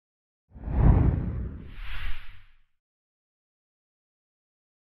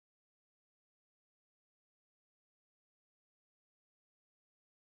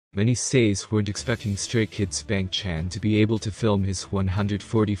Many stays weren't expecting Stray Kids' Bang Chan to be able to film his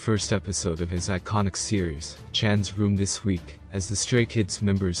 141st episode of his iconic series, Chan's Room, this week, as the Stray Kids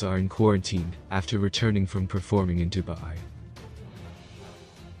members are in quarantine after returning from performing in Dubai.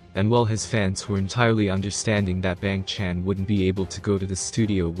 And while his fans were entirely understanding that Bang Chan wouldn't be able to go to the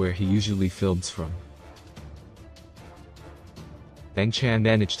studio where he usually films from, Bang Chan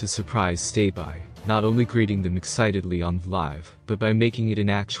managed to surprise Stay by not only greeting them excitedly on Live, but by making it an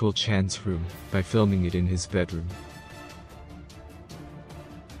actual Chan's room, by filming it in his bedroom.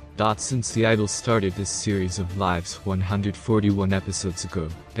 Since the Idol started this series of Lives 141 episodes ago,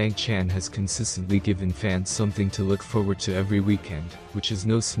 Bang Chan has consistently given fans something to look forward to every weekend, which is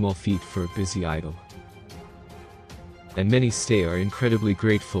no small feat for a busy idol. And many stay are incredibly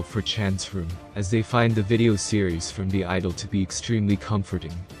grateful for Chan's Room, as they find the video series from the Idol to be extremely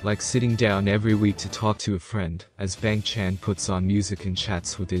comforting, like sitting down every week to talk to a friend, as Bang Chan puts on music and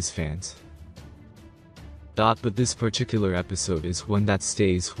chats with his fans. But this particular episode is one that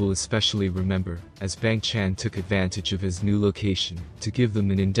stays will especially remember, as Bang Chan took advantage of his new location to give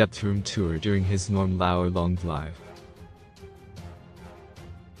them an in-depth room tour during his hour-long Live.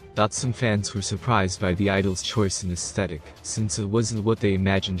 Some fans were surprised by the Idol's choice in aesthetic, since it wasn't what they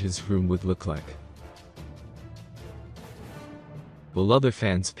imagined his room would look like. While other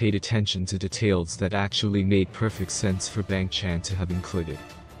fans paid attention to details that actually made perfect sense for Bang Chan to have included,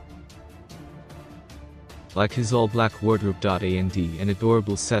 like his all-black wardrobe. And an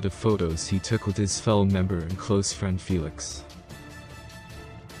adorable set of photos he took with his fellow member and close friend Felix.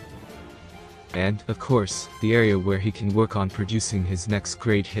 And, of course, the area where he can work on producing his next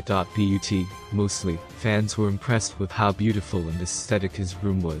great hit. But mostly, fans were impressed with how beautiful and aesthetic his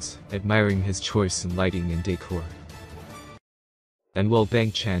room was, admiring his choice in lighting and decor. And while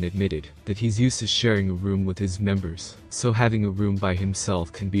Bang Chan admitted that he's used to sharing a room with his members, so having a room by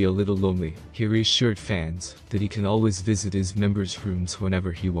himself can be a little lonely, he reassured fans that he can always visit his members' rooms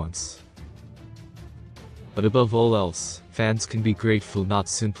whenever he wants. But above all else, fans can be grateful not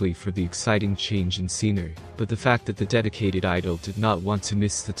simply for the exciting change in scenery, but the fact that the dedicated idol did not want to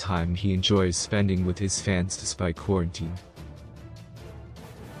miss the time he enjoys spending with his fans despite quarantine.